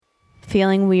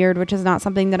feeling weird, which is not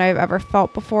something that I've ever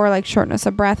felt before, like shortness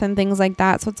of breath and things like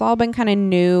that. So it's all been kind of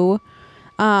new.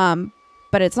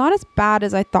 But it's not as bad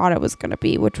as I thought it was going to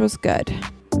be, which was good.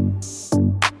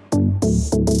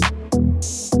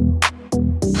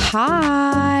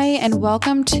 Hi, and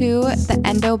welcome to the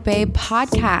Endo Babe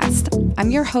podcast.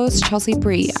 I'm your host, Chelsea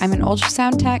Bree. I'm an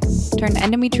ultrasound tech turned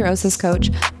endometriosis coach,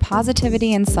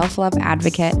 positivity and self-love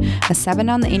advocate, a 7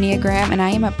 on the Enneagram, and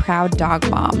I am a proud dog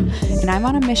mom. And I'm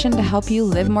on a mission to help you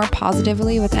live more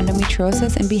positively with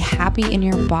endometriosis and be happy in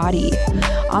your body.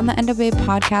 On the Endo Babe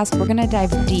podcast, we're going to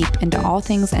dive deep into all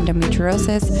things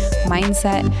endometriosis,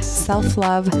 mindset,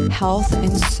 self-love, health,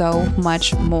 and so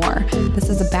much more. This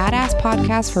is a badass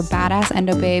podcast for badass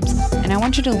endo babes, and I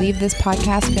want you to leave this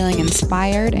podcast feeling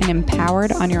inspired and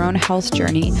empowered on your own health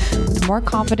journey with more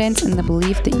confidence in the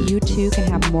belief that you too can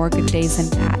have more good days than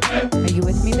bad. Are you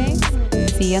with me, babes?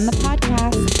 See you in the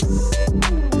podcast.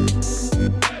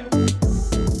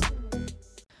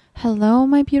 Hello,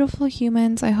 my beautiful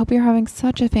humans. I hope you're having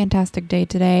such a fantastic day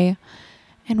today,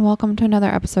 and welcome to another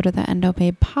episode of the Endo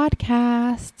Babe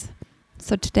podcast.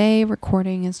 So today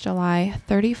recording is July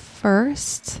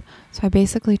 31st. So I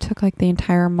basically took like the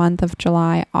entire month of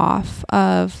July off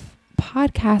of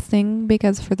podcasting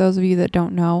because for those of you that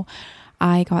don't know,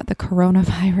 I got the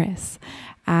coronavirus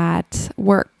at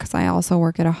work because I also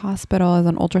work at a hospital as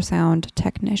an ultrasound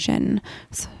technician,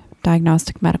 so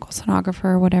diagnostic medical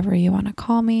sonographer, whatever you want to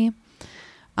call me.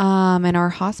 And our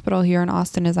hospital here in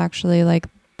Austin is actually like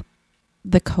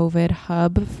the COVID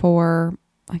hub for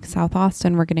like South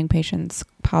Austin. We're getting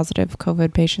positive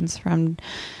COVID patients from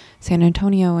San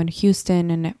Antonio and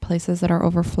Houston and places that are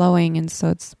overflowing. And so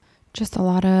it's just a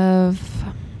lot of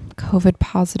COVID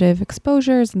positive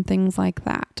exposures and things like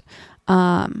that.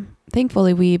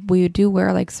 Thankfully, we do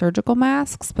wear like surgical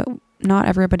masks, but not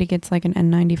everybody gets like an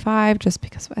N95 just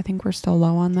because I think we're still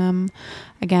low on them.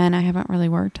 Again, I haven't really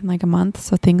worked in like a month,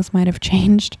 so things might have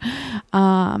changed.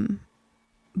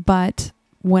 But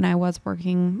when I was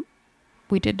working,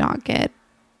 we did not get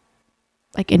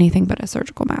like anything but a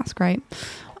surgical mask, right?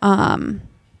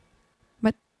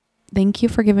 But thank you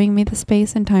for giving me the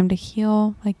space and time to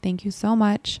heal. Like, thank you so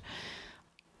much.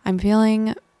 I'm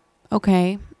feeling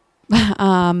okay.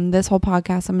 This whole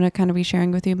podcast, I'm going to kind of be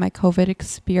sharing with you my COVID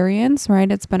experience,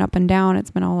 right? It's been up and down.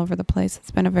 It's been all over the place.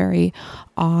 It's been a very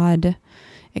odd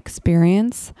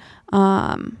experience.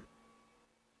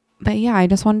 But yeah, I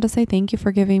just wanted to say thank you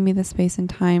for giving me the space and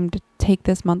time to take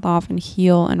this month off and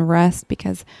heal and rest,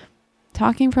 because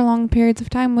talking for long periods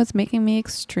of time was making me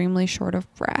extremely short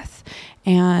of breath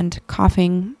and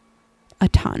coughing a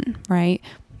ton, right?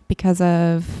 Because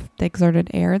of the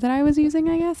exerted air that I was using,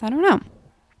 I guess. I don't know.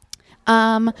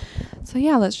 So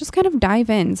yeah, let's just kind of dive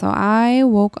in. So I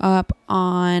woke up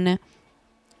on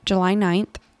July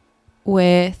 9th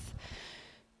with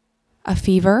a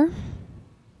fever.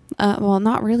 Well,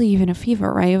 not really even a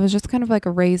fever, right? It was just kind of like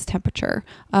a raised temperature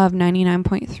of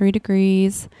 99.3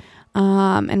 degrees.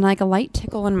 And like a light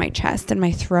tickle in my chest and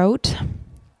my throat.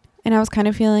 And I was kind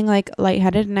of feeling like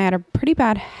lightheaded, and I had a pretty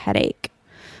bad headache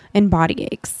and body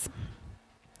aches.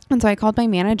 And so I called my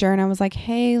manager and I was like,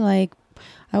 hey, like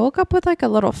I woke up with like a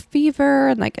little fever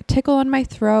and like a tickle in my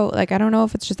throat. Like, I don't know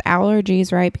if it's just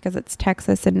allergies, right? Because it's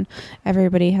Texas and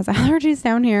everybody has allergies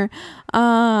down here.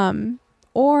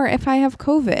 Or if I have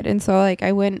COVID. And so like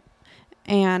I went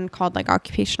and called like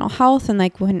occupational health and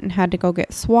like went and had to go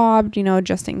get swabbed, you know,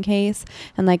 just in case.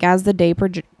 And like as the day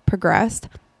progressed,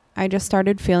 I just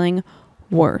started feeling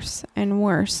worse and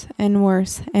worse and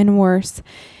worse and worse.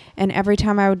 And every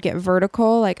time I would get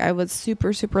vertical, like I was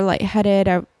super, super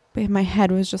lightheaded. My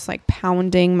head was just like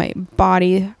pounding. My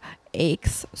body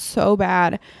aches so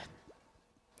bad.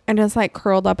 And just like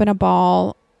curled up in a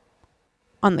ball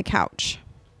on the couch.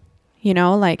 You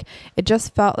know, like it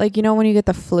just felt like, you know, when you get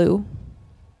the flu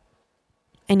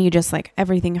and you just like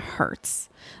everything hurts.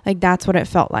 Like that's what it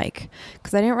felt like.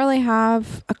 Because I didn't really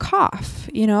have a cough,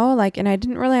 you know, like, and I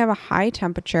didn't really have a high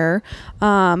temperature.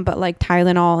 But like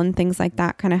Tylenol and things like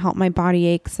that kind of helped my body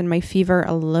aches and my fever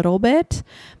a little bit.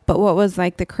 But what was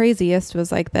like the craziest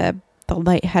was like the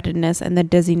lightheadedness and the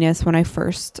dizziness when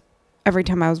every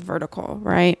time I was vertical,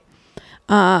 right?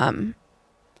 And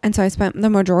so I spent the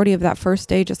majority of that first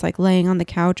day just like laying on the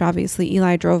couch. Obviously,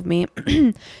 Eli drove me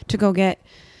to go get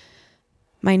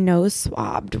my nose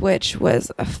swabbed, which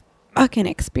was a fucking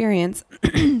experience.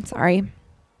 Sorry.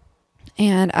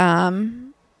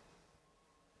 And,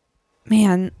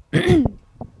 man,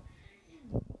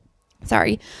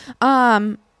 sorry.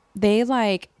 They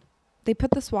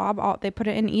put the swab they put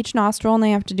it in each nostril and they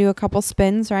have to do a couple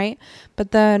spins, right? But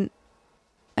the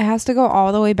it has to go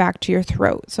all the way back to your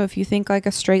throat. So if you think like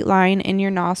a straight line in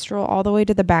your nostril all the way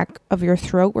to the back of your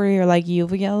throat where your like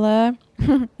uvula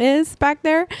is back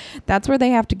there, that's where they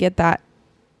have to get that.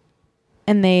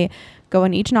 And they go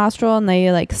in each nostril and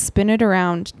they like spin it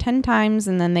around 10 times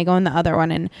and then they go in the other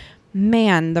one. And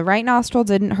man, the right nostril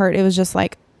didn't hurt. It was just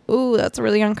like, ooh, that's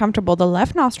really uncomfortable. The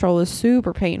left nostril was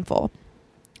super painful.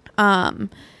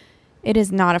 It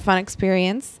is not a fun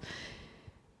experience.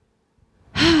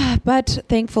 But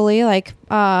thankfully, like,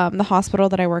 the hospital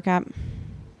that I work at,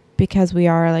 because we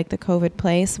are like the COVID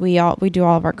place, we do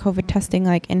all of our COVID testing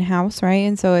like in-house, right?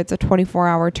 And so it's a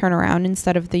 24-hour turnaround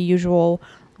instead of the usual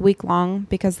week long,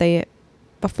 because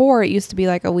before it used to be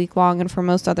like a week long, and for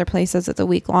most other places it's a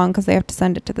week long because they have to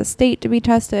send it to the state to be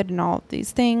tested and all of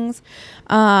these things.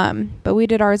 But we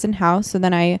did ours in-house. So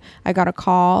then I got a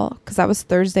call, because that was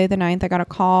Thursday the 9th. I got a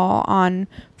call on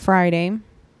Friday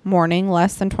morning,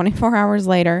 less than 24 hours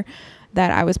later,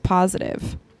 that I was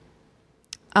positive.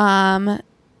 And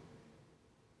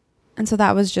so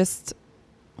that was just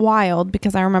wild,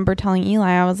 because I remember telling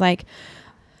Eli, I was like,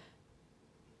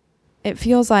 it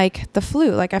feels like the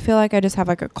flu. Like, I feel like I just have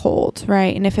like a cold,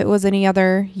 right? And if it was any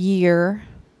other year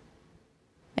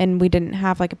and we didn't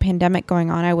have like a pandemic going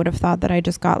on, I would have thought that I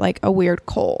just got like a weird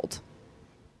cold.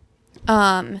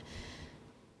 And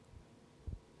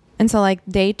so like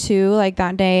day 2, like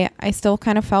that day, I still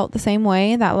kind of felt the same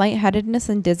way. That lightheadedness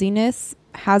and dizziness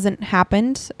hasn't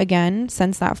happened again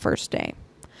since that first day.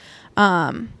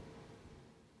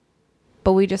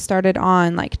 But we just started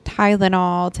on like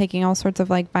Tylenol, taking all sorts of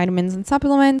like vitamins and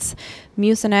supplements,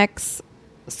 Mucinex,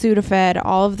 Sudafed,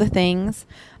 all of the things,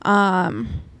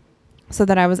 so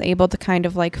that I was able to kind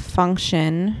of like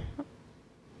function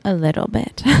a little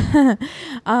bit.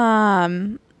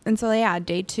 And so yeah,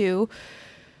 day 2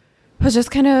 was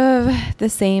just kind of the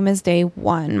same as day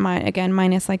 1. Again,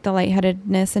 minus like the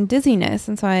lightheadedness and dizziness.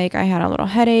 And so like I had a little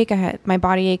headache. I had my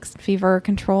body aches, fever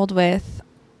controlled with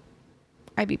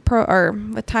with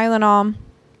Tylenol.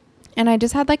 And I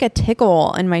just had like a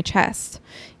tickle in my chest,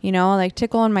 like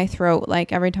tickle in my throat.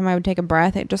 Like every time I would take a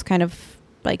breath, it just kind of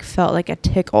like felt like a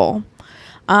tickle.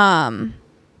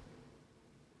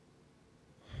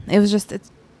 It's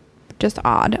just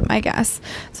odd, I guess.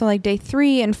 So like day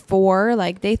 3 and 4,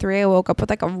 like day 3, I woke up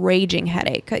with like a raging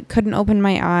headache. I couldn't open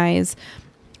my eyes.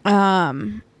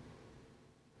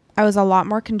 I was a lot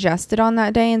more congested on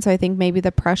that day. And so I think maybe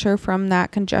the pressure from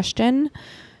that congestion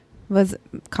was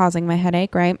causing my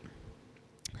headache, right?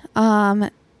 And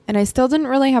I still didn't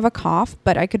really have a cough,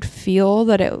 but I could feel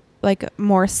that it like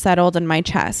more settled in my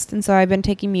chest. And so I've been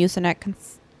taking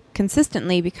Mucinex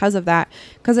consistently because of that,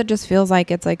 because it just feels like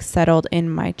it's like settled in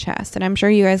my chest. And I'm sure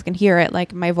you guys can hear it.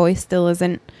 Like my voice still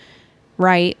isn't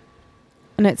right,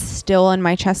 and it's still in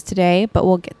my chest today, but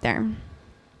we'll get there.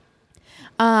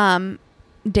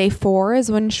 Day 4 is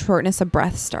when shortness of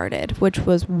breath started, which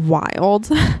was wild.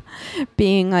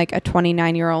 Being like a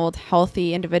 29-year-old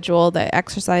healthy individual that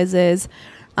exercises.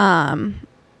 And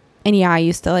yeah, I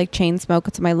used to like chain smoke,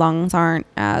 so my lungs aren't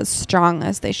as strong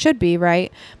as they should be,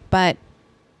 right? But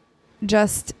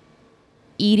just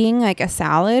eating like a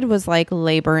salad was like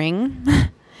laboring.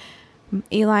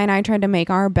 Eli and I tried to make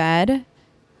our bed,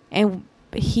 and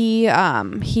he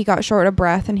got short of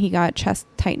breath and he got chest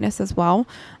tightness as well.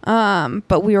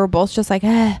 But we were both just like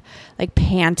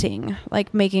panting,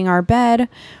 like making our bed.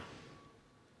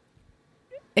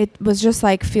 It was just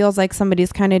like, feels like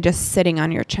somebody's kind of just sitting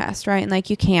on your chest, right? And like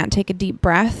you can't take a deep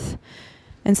breath.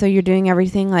 And so you're doing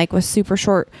everything like with super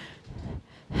short,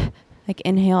 like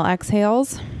inhale,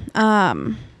 exhales.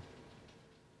 And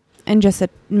just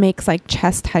it makes like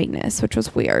chest tightness, which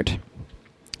was weird.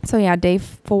 So yeah, day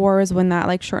 4 is when that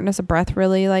like shortness of breath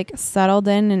really like settled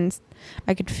in, and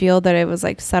I could feel that it was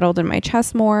like settled in my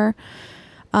chest more.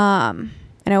 And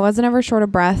I wasn't ever short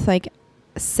of breath like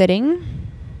sitting.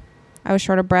 I was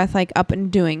short of breath like up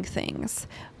and doing things,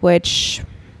 which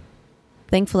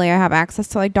thankfully I have access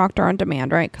to like doctor on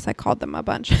demand, right? Because I called them a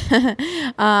bunch.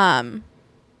 And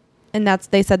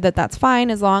they said that that's fine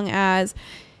as long as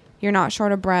you're not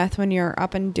short of breath when you're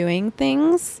up and doing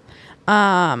things.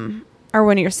 Or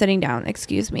when you're sitting down,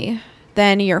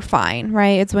 then you're fine,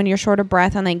 right? It's when you're short of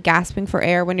breath and like gasping for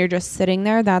air when you're just sitting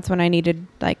there. That's when I needed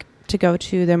like to go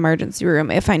to the emergency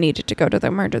room, if I needed to go to the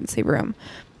emergency room.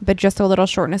 But just a little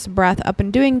shortness of breath up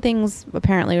and doing things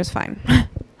apparently was fine.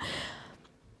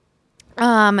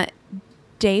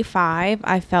 Day 5,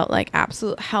 I felt like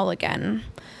absolute hell again.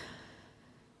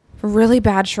 Really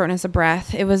bad shortness of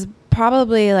breath. It was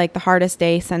probably like the hardest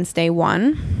day since day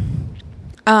 1.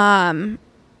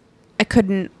 I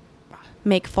couldn't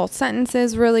make full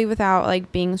sentences really without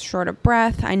like being short of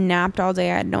breath. I napped all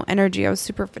day. I had no energy. I was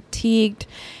super fatigued.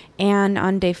 And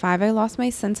on day 5, I lost my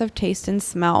sense of taste and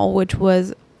smell, which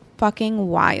was fucking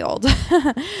wild.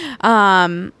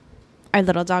 Our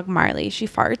little dog Marley, she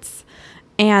farts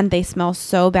and they smell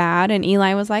so bad. And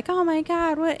Eli was like, oh my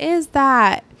God, what is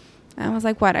that? And I was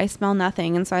like, what? I smell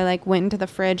nothing. And so I like went into the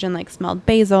fridge and like smelled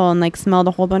basil and like smelled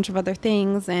a whole bunch of other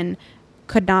things and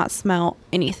could not smell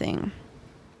anything.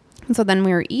 And so then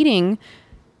we were eating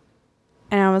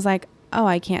and I was like, oh,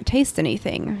 I can't taste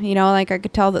anything. You know, like I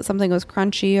could tell that something was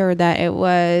crunchy or that it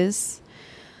was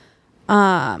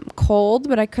cold,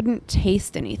 but I couldn't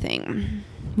taste anything,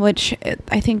 which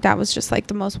I think that was just like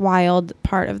the most wild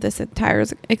part of this entire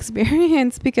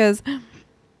experience because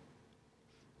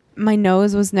my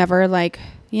nose was never like,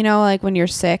 you know, like when you're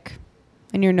sick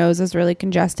and your nose is really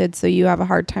congested, so you have a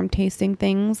hard time tasting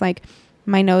things. Like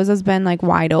my nose has been like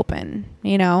wide open,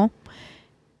 you know?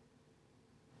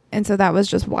 And so that was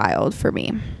just wild for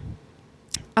me.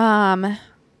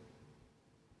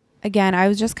 Again, I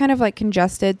was just kind of like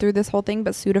congested through this whole thing,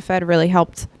 but Sudafed really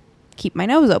helped keep my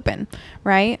nose open,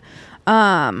 right?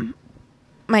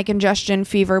 My congestion,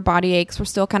 fever, body aches were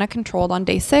still kind of controlled on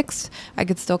day 6. I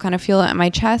could still kind of feel it in my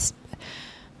chest.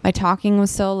 My talking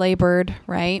was still labored,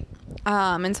 right?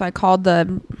 And so I called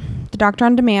the doctor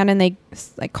on demand, and they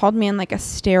like called me in like a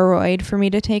steroid for me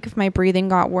to take if my breathing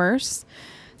got worse.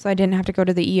 So I didn't have to go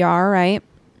to the ER, right?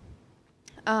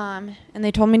 And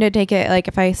they told me to take it like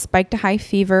if I spiked a high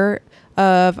fever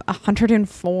of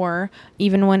 104,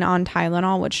 even when on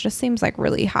Tylenol, which just seems like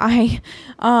really high.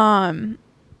 And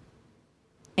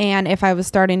if I was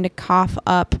starting to cough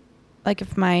up, like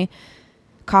if my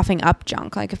coughing up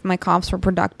junk, like if my coughs were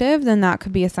productive, then that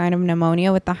could be a sign of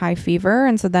pneumonia with the high fever.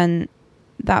 And so then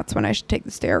that's when I should take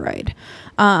the steroid.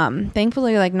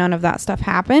 Thankfully, like none of that stuff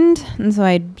happened. And so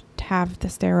I'd have the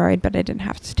steroid, but I didn't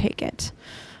have to take it.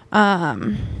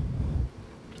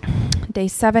 Day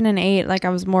 7 and 8, like I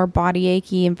was more body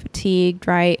achy and fatigued,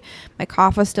 right? My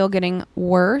cough was still getting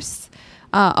worse.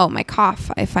 My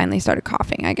cough, I finally started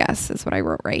coughing, I guess is what I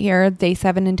wrote right here. Day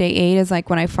 7 and day 8 is like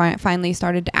when I finally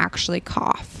started to actually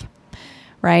cough,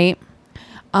 right?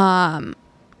 And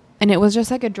it was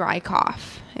just like a dry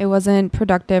cough. It wasn't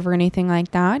productive or anything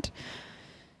like that.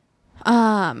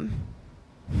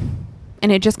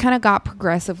 And it just kind of got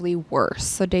progressively worse.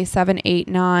 So day 7, 8,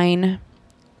 9,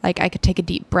 like I could take a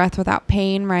deep breath without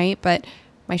pain, right? But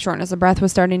my shortness of breath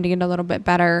was starting to get a little bit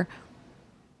better.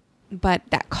 But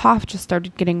that cough just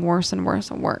started getting worse and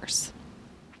worse and worse.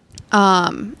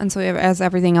 And so as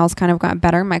everything else kind of got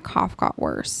better, my cough got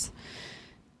worse.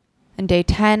 And day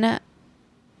 10,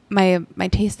 my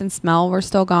taste and smell were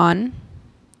still gone.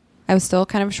 I was still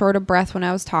kind of short of breath when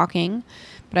I was talking,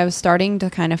 but I was starting to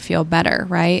kind of feel better,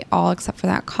 right? All except for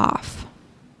that cough.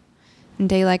 And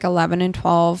day like 11 and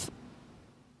 12,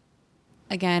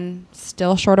 again,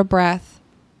 still short of breath,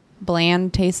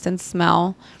 bland taste and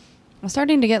smell. I was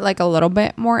starting to get like a little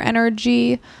bit more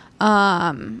energy.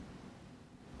 My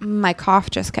cough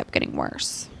just kept getting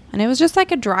worse. And it was just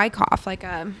like a dry cough, like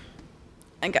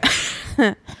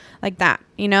like that,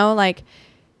 you know, like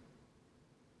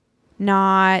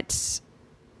not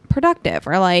productive,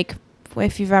 or like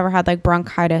if you've ever had like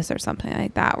bronchitis or something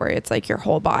like that, where it's like your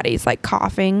whole body's like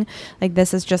coughing. Like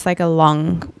this is just like a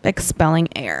lung expelling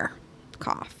air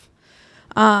cough.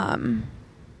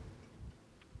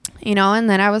 You know, and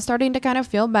then I was starting to kind of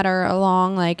feel better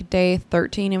along like day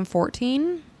 13 and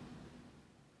 14.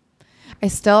 I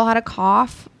still had a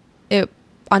cough.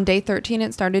 On day 13,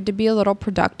 it started to be a little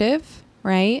productive,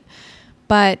 right?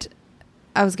 But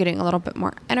I was getting a little bit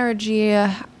more energy.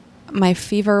 My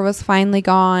fever was finally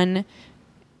gone,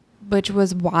 which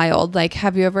was wild. Like,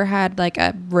 have you ever had like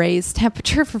a raised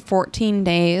temperature for 14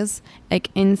 days? Like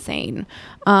insane.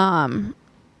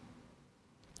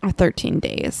 13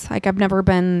 days. Like I've never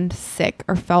been sick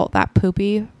or felt that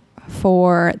poopy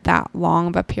for that long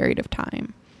of a period of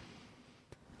time.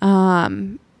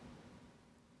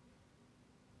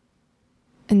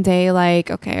 And day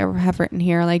like, okay, I have written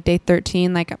here like day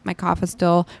 13, like my cough is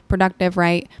still productive,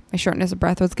 right? My shortness of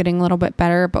breath was getting a little bit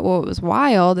better. But what was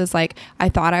wild is like, I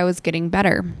thought I was getting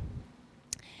better.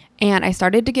 And I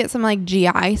started to get some like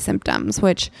GI symptoms,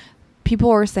 which people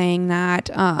were saying that,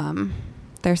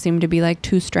 there seemed to be like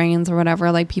 2 strains or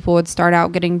whatever. Like people would start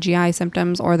out getting GI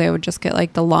symptoms, or they would just get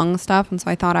like the lung stuff. And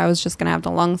so I thought I was just going to have the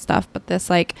lung stuff. But this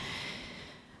like,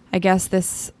 I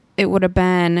guess it would have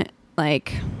been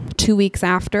like 2 weeks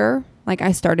after, like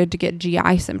I started to get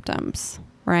GI symptoms,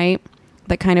 right?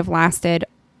 That kind of lasted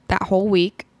that whole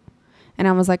week. And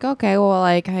I was like, okay, well,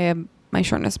 like I my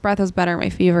shortness of breath is better. My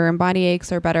fever and body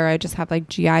aches are better. I just have like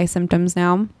GI symptoms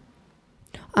now.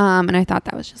 And I thought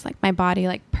that was just like my body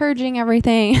like purging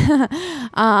everything.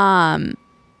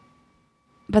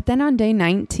 But then on day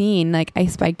 19, like I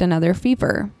spiked another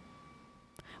fever,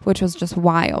 which was just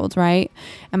wild, right?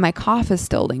 And my cough is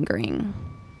still lingering.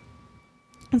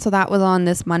 And so that was on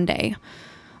this Monday.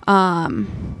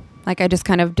 Like I just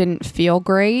kind of didn't feel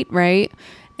great, right?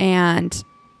 And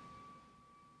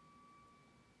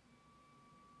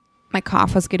my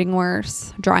cough was getting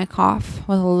worse, dry cough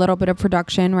with a little bit of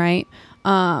production, right?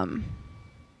 And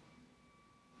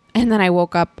then I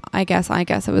woke up, I guess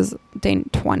it was day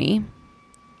 20.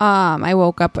 I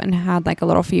woke up and had like a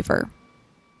little fever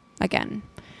again.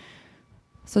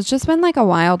 So it's just been like a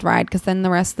wild ride, because then the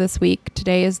rest of this week,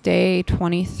 today is day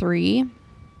 23,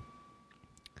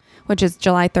 which is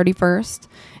July 31st.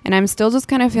 And I'm still just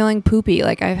kind of feeling poopy.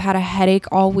 Like I've had a headache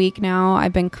all week now.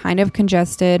 I've been kind of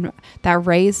congested, that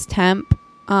raised temp.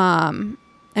 And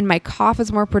my cough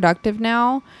is more productive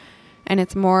now, and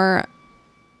it's more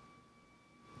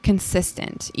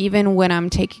consistent even when I'm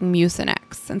taking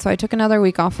Mucinex. And so I took another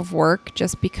week off of work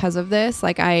just because of this.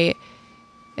 Like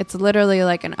it's literally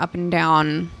like an up and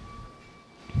down.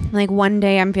 Like one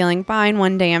day I'm feeling fine,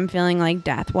 one day I'm feeling like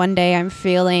death, one day I'm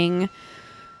feeling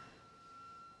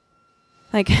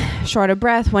like short of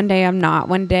breath, one day I'm not,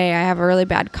 one day I have a really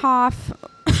bad cough.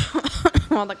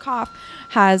 Well, the cough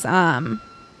has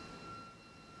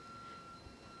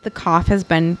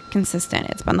been consistent.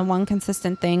 It's been the one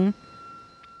consistent thing.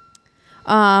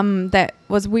 That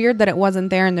was weird that it wasn't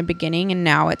there in the beginning and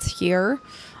now it's here.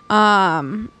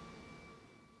 One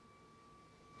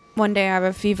day I have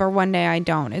a fever, one day I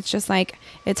don't. It's just like,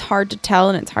 it's hard to tell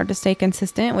and it's hard to stay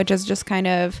consistent, which is just kind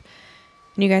of,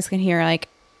 and you guys can hear like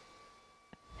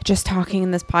just talking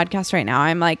in this podcast right now,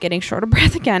 I'm like getting short of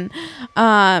breath again.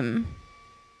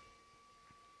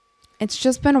 It's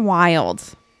just been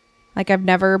wild. Like I've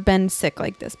never been sick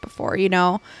like this before, you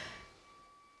know?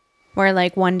 Where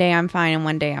like one day I'm fine and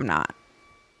one day I'm not.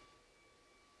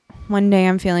 One day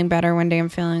I'm feeling better, one day I'm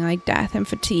feeling like death and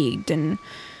fatigued and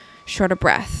short of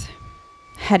breath,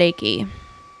 headachy.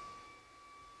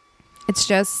 It's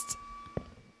just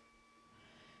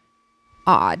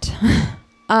odd.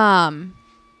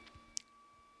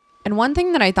 And one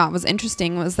thing that I thought was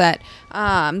interesting was that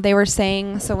they were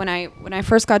saying, so when I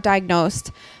first got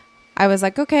diagnosed, I was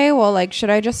like, okay, well, like, should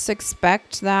I just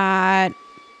expect that?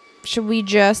 Should we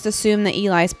just assume that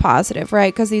Eli's positive,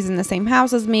 right? Because he's in the same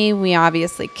house as me. We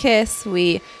obviously kiss.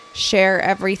 We share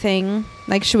everything.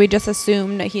 Like, should we just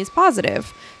assume that he's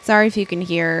positive? Sorry if you can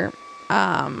hear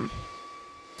some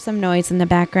noise in the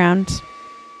background.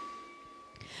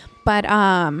 But,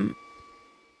 and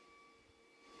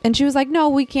she was like, no,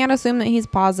 we can't assume that he's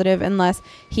positive unless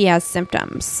he has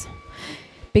symptoms.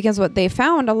 Because what they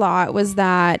found a lot was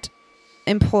that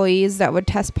employees that would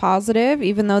test positive,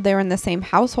 even though they were in the same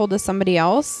household as somebody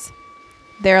else,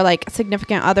 their like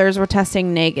significant others were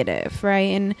testing negative, right?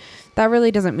 And that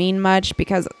really doesn't mean much,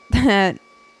 because the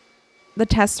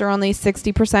tests are only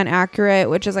 60% accurate,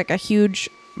 which is like a huge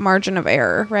margin of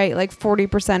error, right? Like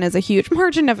 40% is a huge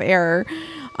margin of error.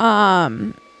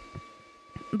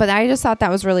 But I just thought that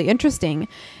was really interesting.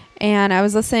 And I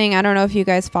was listening, I don't know if you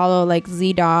guys follow like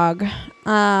Z-Dog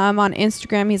on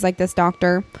Instagram. He's like this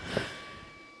doctor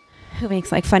who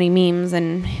makes like funny memes,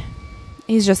 and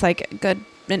he's just like good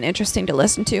and interesting to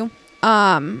listen to.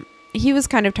 He was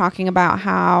kind of talking about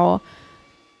how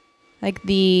like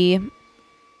they're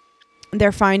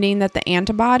finding that the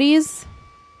antibodies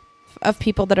of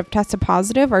people that have tested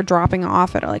positive are dropping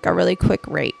off at like a really quick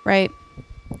rate, right?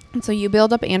 And so you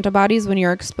build up antibodies when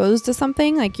you're exposed to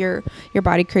something, like your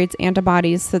body creates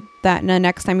antibodies so that the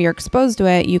next time you're exposed to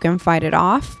it, you can fight it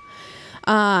off.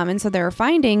 And so they were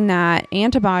finding that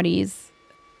antibodies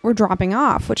were dropping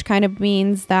off, which kind of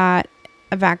means that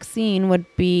a vaccine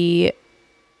wouldn't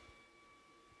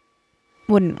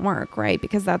work, right?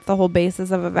 Because that's the whole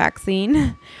basis of a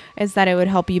vaccine is that it would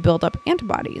help you build up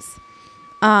antibodies.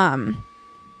 But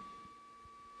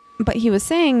he was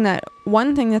saying that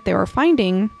one thing that they were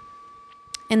finding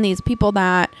in these people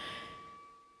that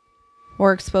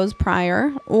were exposed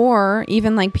prior, or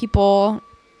even like people,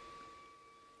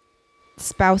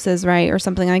 spouses, right, or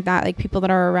something like that, like people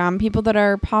that are around people that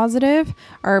are positive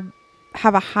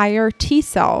have a higher T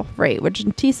cell rate, which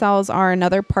T cells are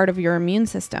another part of your immune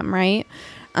system, right?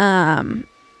 To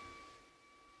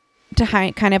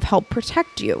kind of help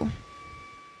protect you.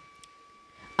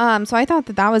 So I thought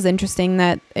that was interesting,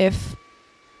 that if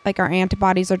like our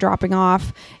antibodies are dropping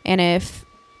off, and if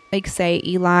like say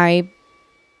Eli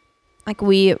Like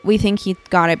we think he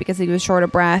got it because he was short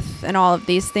of breath and all of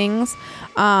these things.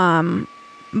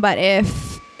 But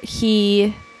if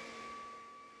he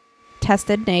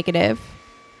tested negative,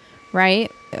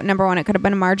 right? Number one, it could have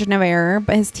been a margin of error,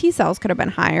 but his T cells could have been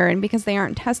higher. And because they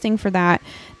aren't testing for that,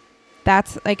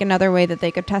 that's like another way that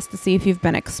they could test to see if you've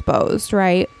been exposed,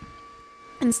 right?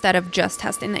 Instead of just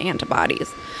testing the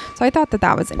antibodies. So I thought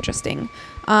that was interesting.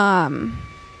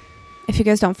 If you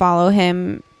guys don't follow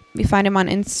him, you find him on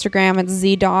Instagram. It's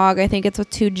ZDog. I think it's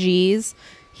with 2 G's.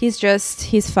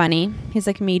 He's funny. He's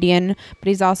a comedian, but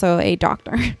he's also a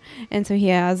doctor. And so he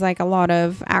has like a lot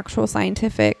of actual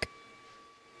scientific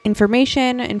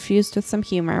information infused with some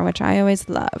humor, which I always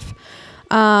love.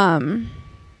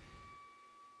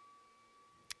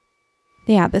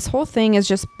 Yeah, this whole thing has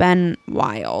just been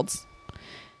wild.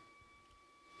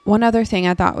 One other thing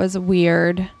I thought was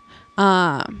weird,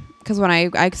 because when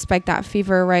I spiked that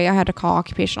fever, right, I had to call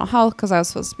occupational health because I was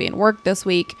supposed to be in work this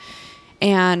week.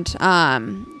 And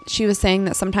she was saying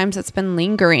that sometimes it's been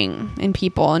lingering in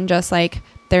people and just like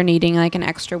they're needing like an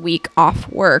extra week off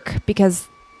work because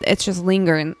it's just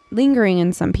lingering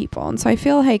in some people. And so I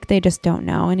feel like they just don't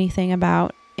know anything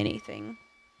about anything.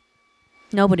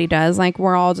 Nobody does. Like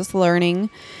we're all just learning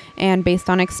and based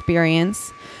on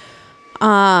experience.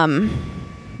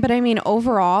 But I mean,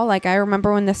 overall, like I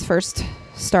remember when this first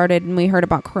started and we heard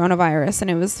about coronavirus and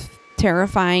it was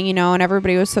terrifying, you know, and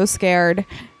everybody was so scared.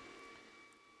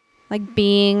 Like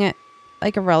being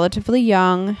like a relatively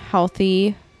young,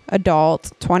 healthy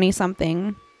adult, 20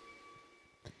 something.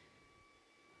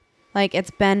 Like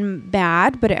it's been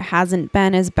bad, but it hasn't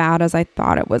been as bad as I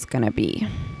thought it was going to be.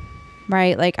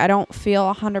 Right? Like I don't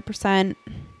feel 100%.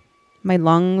 My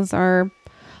lungs are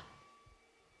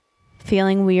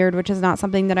feeling weird, which is not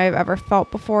something that I've ever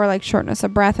felt before, like shortness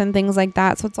of breath and things like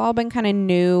that. So it's all been kind of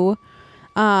new.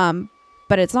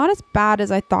 But it's not as bad as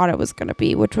I thought it was going to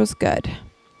be, which was good.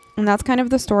 And that's kind of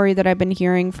the story that I've been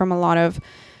hearing from a lot of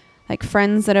like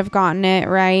friends that have gotten it,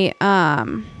 right?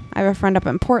 I have a friend up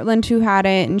in Portland who had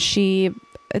it and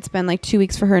it's been like 2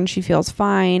 weeks for her and she feels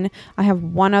fine. I have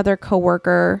one other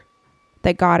coworker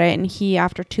that got it and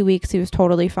after 2 weeks, he was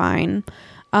totally fine.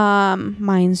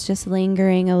 Mine's just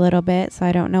lingering a little bit, so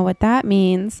I don't know what that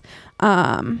means.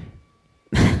 But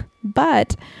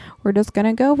we're just going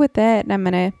to go with it and I'm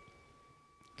going to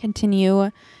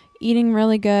continue eating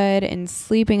really good and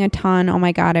sleeping a ton. Oh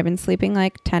my God, I've been sleeping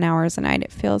like 10 hours a night.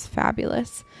 It feels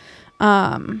fabulous.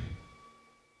 And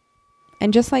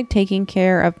just like taking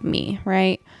care of me,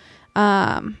 right?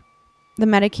 The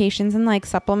medications and like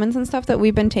supplements and stuff that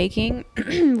we've been taking,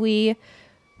 we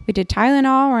did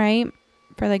Tylenol, right?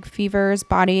 For like fevers,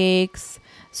 body aches,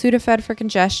 Sudafed for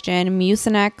congestion,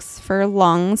 Mucinex for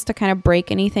lungs to kind of break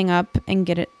anything up and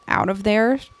get it out of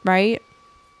there, right?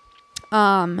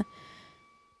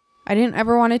 I didn't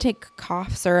ever want to take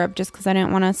cough syrup just because I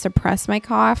didn't want to suppress my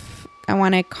cough. I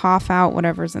want to cough out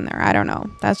whatever's in there. I don't know.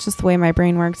 That's just the way my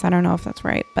brain works. I don't know if that's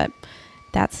right, but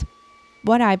that's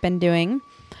what I've been doing.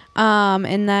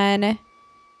 And then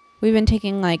we've been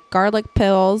taking like garlic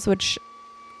pills, which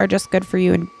are just good for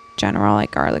you in general.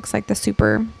 Like garlic's like the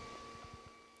super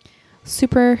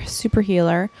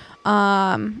healer.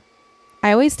 I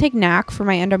always take NAC for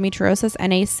my endometriosis,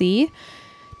 NAC,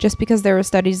 just because there were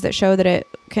studies that show that it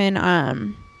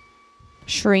can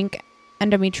shrink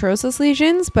endometriosis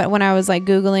lesions. But when I was like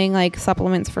Googling like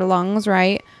supplements for lungs,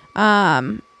 right,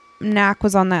 NAC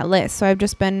was on that list. So I've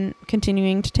just been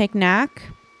continuing to take NAC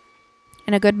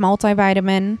and a good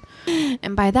multivitamin.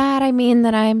 And by that, I mean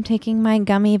that I'm taking my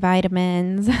gummy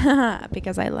vitamins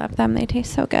because I love them. They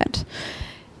taste so good.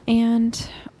 And,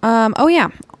 oh yeah,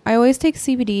 I always take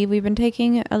CBD. We've been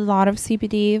taking a lot of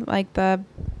CBD, like the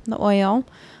oil,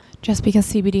 just because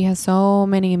CBD has so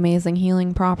many amazing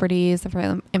healing properties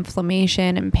for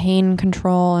inflammation and pain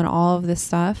control and all of this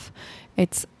stuff.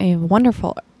 It's a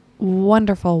wonderful,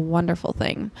 wonderful, wonderful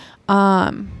thing.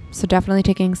 So definitely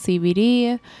taking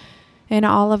CBD in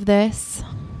all of this.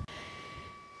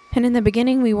 And in the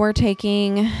beginning, we were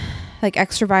taking like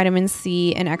extra vitamin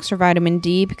C and extra vitamin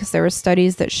D because there were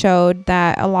studies that showed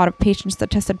that a lot of patients that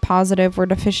tested positive were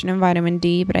deficient in vitamin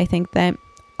D. But I think that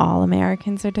all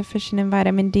Americans are deficient in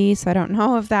vitamin D. So I don't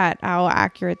know if how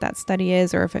accurate that study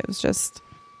is or if it was just...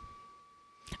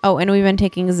 Oh, and we've been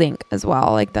taking zinc as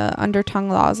well, like the under tongue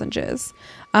lozenges.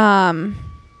 A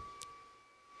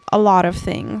lot of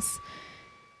things.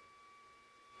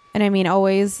 And I mean,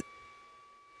 always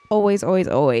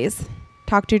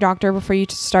talk to your doctor before you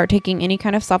start taking any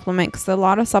kind of supplement, because a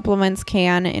lot of supplements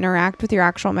can interact with your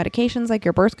actual medications, like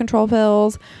your birth control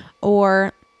pills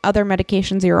or other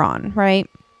medications you're on, right?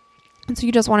 And so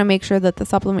you just want to make sure that the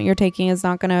supplement you're taking is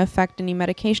not going to affect any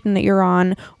medication that you're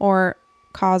on or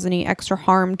cause any extra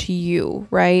harm to you,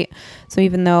 right? So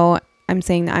even though I'm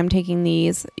saying that I'm taking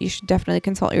these, you should definitely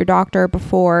consult your doctor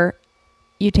before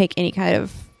you take any kind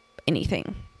of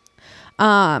anything.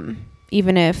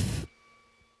 Even if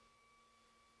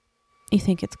you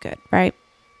think it's good, right?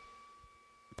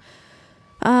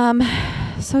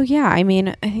 So yeah, I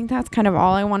mean, I think that's kind of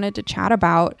all I wanted to chat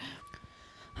about.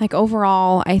 Like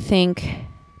overall, I think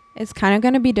it's kind of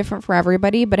going to be different for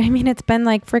everybody, but I mean, it's been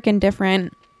like freaking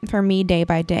different for me day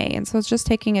by day. And so it's just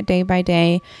taking it day by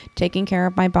day, taking care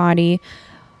of my body,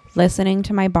 listening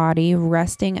to my body,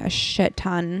 resting a shit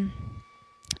ton.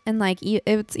 And like,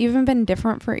 it's even been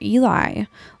different for Eli.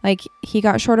 Like he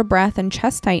got short of breath and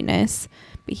chest tightness,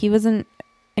 but he wasn't,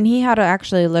 and he had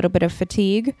actually a little bit of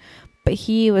fatigue, but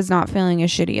he was not feeling as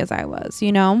shitty as I was,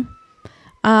 you know?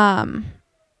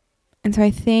 And so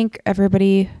I think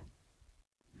everybody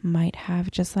might have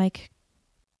just like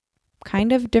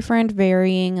kind of different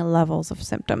varying levels of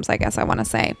symptoms, I guess I want to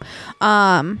say.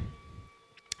 Oh,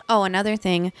 another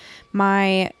thing,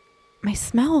 my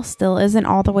smell still isn't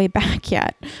all the way back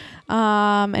yet.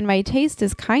 And my taste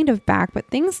is kind of back, but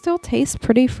things still taste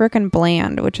pretty freaking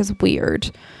bland, which is weird.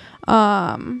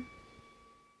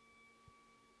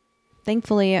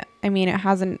 Thankfully, I mean, it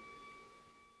hasn't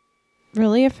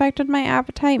really affected my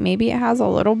appetite. Maybe it has a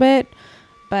little bit,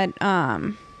 but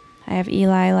I have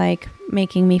Eli like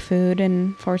making me food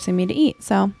and forcing me to eat.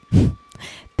 So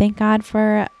thank God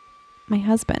for my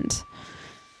husband.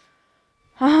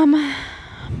 But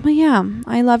yeah,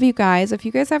 I love you guys. If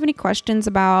you guys have any questions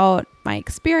about my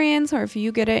experience, or if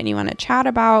you get it and you want to chat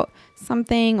about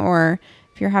something, or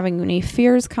if you're having any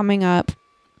fears coming up,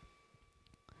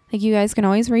 like, you guys can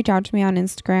always reach out to me on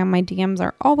Instagram. My DMs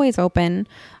are always open,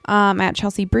 at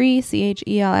Chelsea Bree,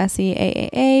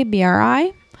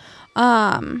 CHELSEAAABRI.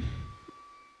 I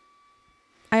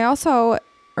also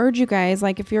urge you guys,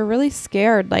 like, if you're really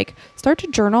scared, like, start to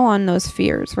journal on those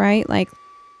fears, right? Like,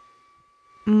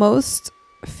 most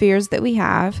fears that we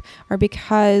have are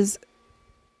because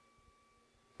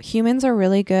humans are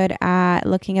really good at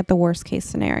looking at the worst case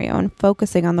scenario and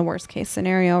focusing on the worst case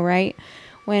scenario, right?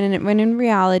 When in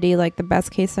reality, like, the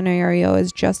best case scenario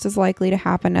is just as likely to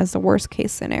happen as the worst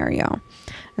case scenario.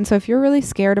 And so if you're really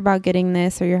scared about getting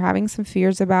this, or you're having some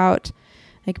fears about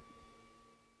like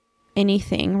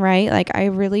anything, right? Like, I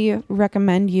really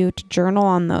recommend you to journal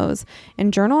on those,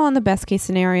 and journal on the best case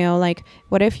scenario. Like,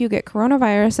 what if you get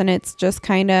coronavirus and it's just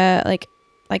kind of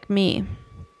like me?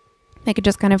 Like, it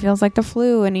just kind of feels like the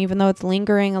flu, and even though it's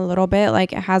lingering a little bit,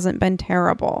 like, it hasn't been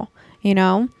terrible, you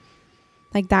know?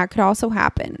 Like, that could also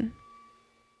happen.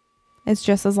 It's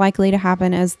just as likely to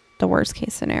happen as the worst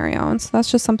case scenario. And so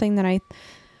that's just something that I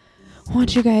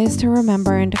want you guys to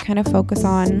remember and to kind of focus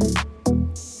on.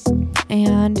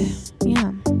 And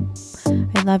yeah,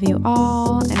 I love you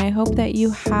all, and I hope that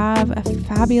you have a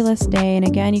fabulous day. And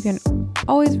again, you can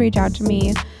always reach out to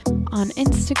me on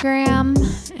Instagram,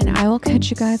 and I will catch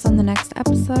you guys on the next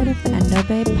episode of the Endo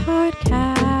Babe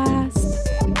podcast.